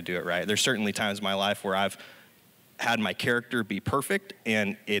that they're going to do it right. There's certainly times in my life where I've had my character be perfect,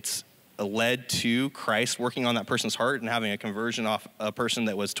 and it's led to Christ working on that person's heart and having a conversion off a person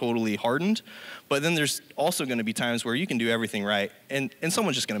that was totally hardened. But then there's also going to be times where you can do everything right, and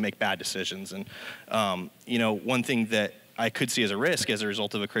someone's just going to make bad decisions. And, one thing that I could see as a risk as a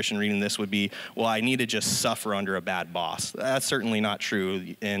result of a Christian reading this would be, well, I need to just suffer under a bad boss. That's certainly not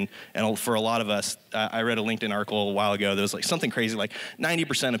true. And for a lot of us, I read a LinkedIn article a while ago that was like something crazy, like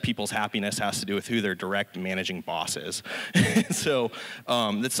 90% of people's happiness has to do with who their direct managing boss is. So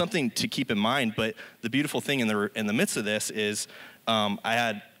that's something to keep in mind. But the beautiful thing in the midst of this is I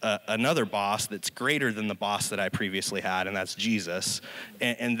had another boss that's greater than the boss that I previously had, and that's Jesus.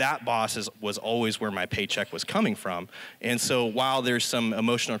 And that boss was always where my paycheck was coming from. And so while there's some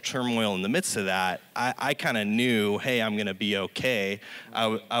emotional turmoil in the midst of that, I kind of knew, hey, I'm going to be okay.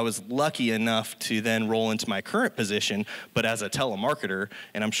 I was lucky enough to then roll into my current position, but as a telemarketer,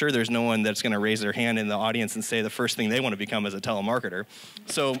 and I'm sure there's no one that's going to raise their hand in the audience and say the first thing they want to become is a telemarketer.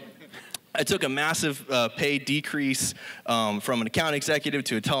 So I took a massive pay decrease from an account executive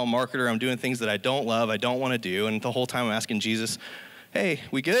to a telemarketer. I'm doing things that I don't love, I don't want to do, and the whole time I'm asking Jesus, hey,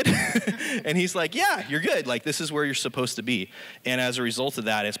 we good? And he's like, yeah, you're good. Like, this is where you're supposed to be. And as a result of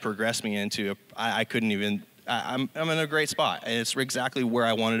that, it's progressed me into, I'm in a great spot. And it's exactly where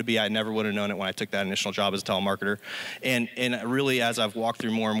I wanted to be. I never would have known it when I took that initial job as a telemarketer. And really, as I've walked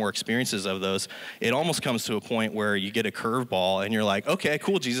through more and more experiences of those, it almost comes to a point where you get a curveball and you're like, okay,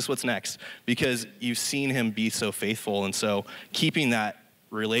 cool, Jesus, what's next? Because you've seen him be so faithful. And so keeping that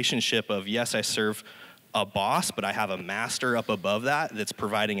relationship of, yes, I serve a boss, but I have a master up above that's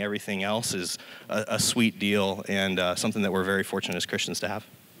providing everything else is a sweet deal, and something that we're very fortunate as Christians to have.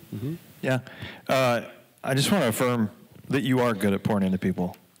 Mm-hmm. Yeah. I just want to affirm that you are good at pouring into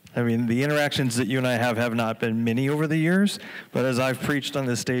people. I mean, the interactions that you and I have not been many over the years, but as I've preached on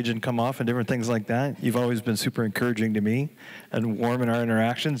this stage and come off and different things like that, you've always been super encouraging to me and warm in our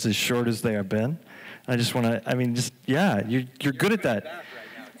interactions, as short as they have been. I just want to, you're good at that.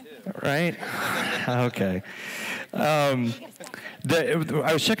 Right? Okay. I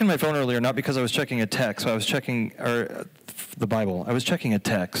was checking my phone earlier, not because I was checking a text, so I was checking the Bible. I was checking a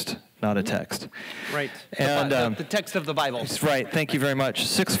text, not a text. Right. And the text of the Bible. Right. Thank you very much.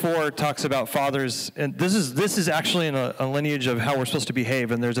 6:4 talks about fathers, and this is actually in a lineage of how we're supposed to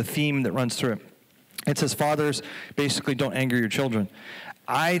behave, and there's a theme that runs through it. It says, fathers, basically don't anger your children.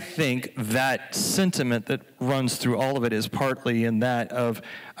 I think that sentiment that runs through all of it is partly in that of,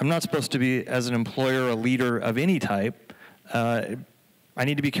 I'm not supposed to be, as an employer, a leader of any type. I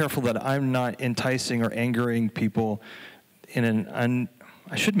need to be careful that I'm not enticing or angering people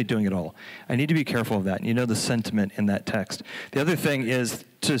I shouldn't be doing it all. I need to be careful of that. And you know the sentiment in that text. The other thing is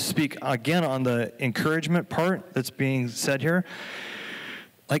to speak again on the encouragement part that's being said here.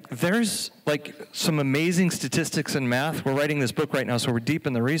 There's some amazing statistics in math. We're writing this book right now, so we're deep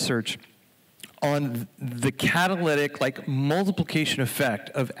in the research on the catalytic, multiplication effect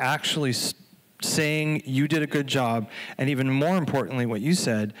of actually saying you did a good job, and even more importantly, what you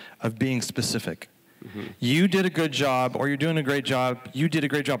said, of being specific. Mm-hmm. You did a good job, or you're doing a great job, you did a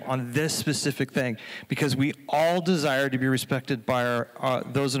great job on this specific thing, because we all desire to be respected by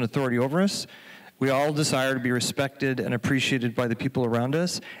those in authority over us. We all desire to be respected and appreciated by the people around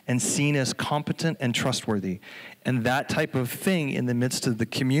us and seen as competent and trustworthy. And that type of thing in the midst of the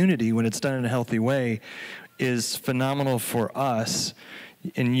community, when it's done in a healthy way, is phenomenal for us.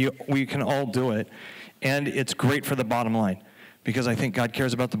 And we can all do it. And it's great for the bottom line, because I think God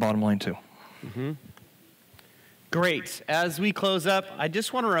cares about the bottom line too. Mm-hmm. Great. As we close up, I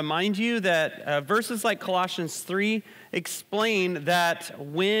just want to remind you that verses like Colossians 3 explain that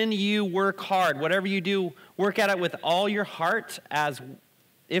when you work hard, whatever you do, work at it with all your heart as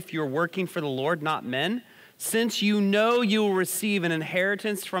if you're working for the Lord, not men, since you know you will receive an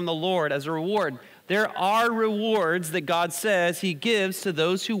inheritance from the Lord as a reward. There are rewards that God says he gives to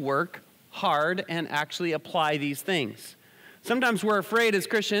those who work hard and actually apply these things. Sometimes we're afraid as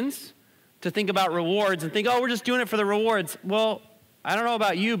Christians to think about rewards and think, oh, we're just doing it for the rewards. Well, I don't know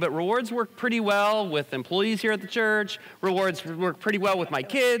about you, but rewards work pretty well with employees here at the church. Rewards work pretty well with my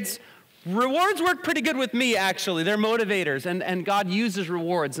kids. Rewards work pretty good with me, actually. They're motivators, and God uses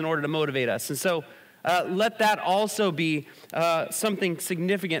rewards in order to motivate us. And so let that also be something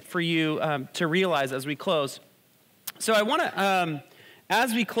significant for you to realize as we close. So I want to,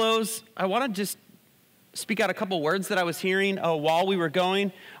 as we close, I want to just speak out a couple words that I was hearing while we were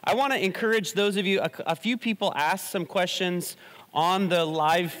going. I want to encourage those of you, a few people asked some questions on the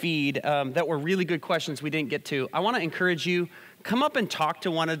live feed that were really good questions we didn't get to. I want to encourage you, come up and talk to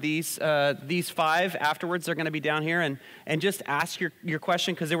one of these five afterwards. They're going to be down here, and just ask your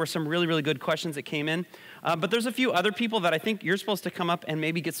question, because there were some really, really good questions that came in. But there's a few other people that I think you're supposed to come up and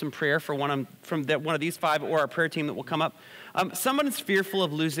maybe get some prayer for one of these five, or our prayer team that will come up. Someone is fearful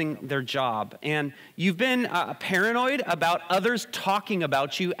of losing their job, and you've been paranoid about others talking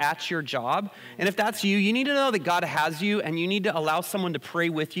about you at your job. And if that's you, you need to know that God has you, and you need to allow someone to pray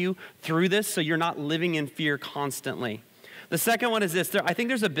with you through this so you're not living in fear constantly. The second one is this. I think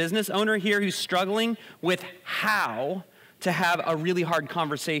there's a business owner here who's struggling with how to have a really hard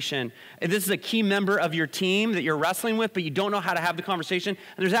conversation. And this is a key member of your team that you're wrestling with, but you don't know how to have the conversation.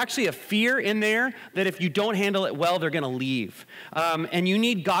 And there's actually a fear in there that if you don't handle it well, they're going to leave. And you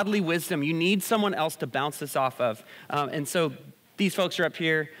need godly wisdom. You need someone else to bounce this off of. And so these folks are up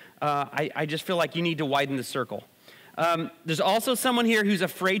here. I just feel like you need to widen the circle. There's also someone here who's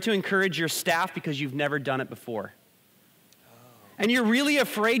afraid to encourage your staff because you've never done it before. And you're really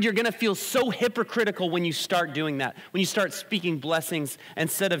afraid you're going to feel so hypocritical when you start doing that, when you start speaking blessings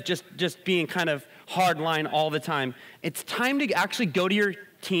instead of just being kind of hardline all the time. It's time to actually go to your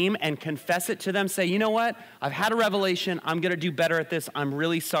team and confess it to them. Say, you know what? I've had a revelation. I'm going to do better at this. I'm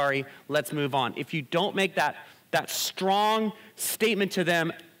really sorry. Let's move on. If you don't make that strong statement to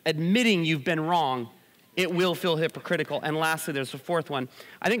them, admitting you've been wrong, it will feel hypocritical. And lastly, there's a fourth one.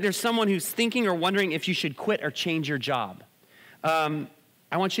 I think there's someone who's thinking or wondering if you should quit or change your job. I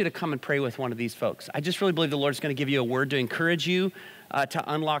want you to come and pray with one of these folks. I just really believe the Lord's going to give you a word to encourage you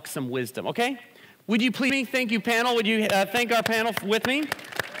to unlock some wisdom, okay? Would you please, thank you, panel. Would you thank our panel with me?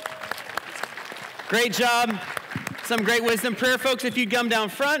 Great job. Some great wisdom. Prayer, folks, if you'd come down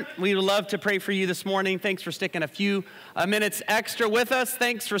front, we would love to pray for you this morning. Thanks for sticking a few minutes extra with us.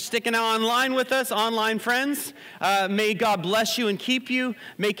 Thanks for sticking online with us, online friends. May God bless you and keep you.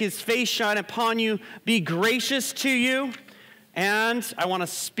 Make his face shine upon you. Be gracious to you. And I want to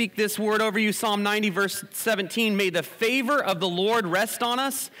speak this word over you, Psalm 90, verse 17. May the favor of the Lord rest on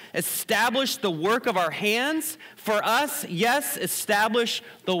us. Establish the work of our hands. For us, yes, establish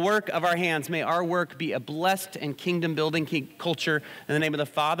the work of our hands. May our work be a blessed and kingdom-building culture. In the name of the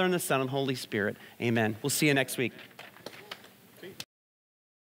Father, and the Son, and the Holy Spirit. Amen. We'll see you next week.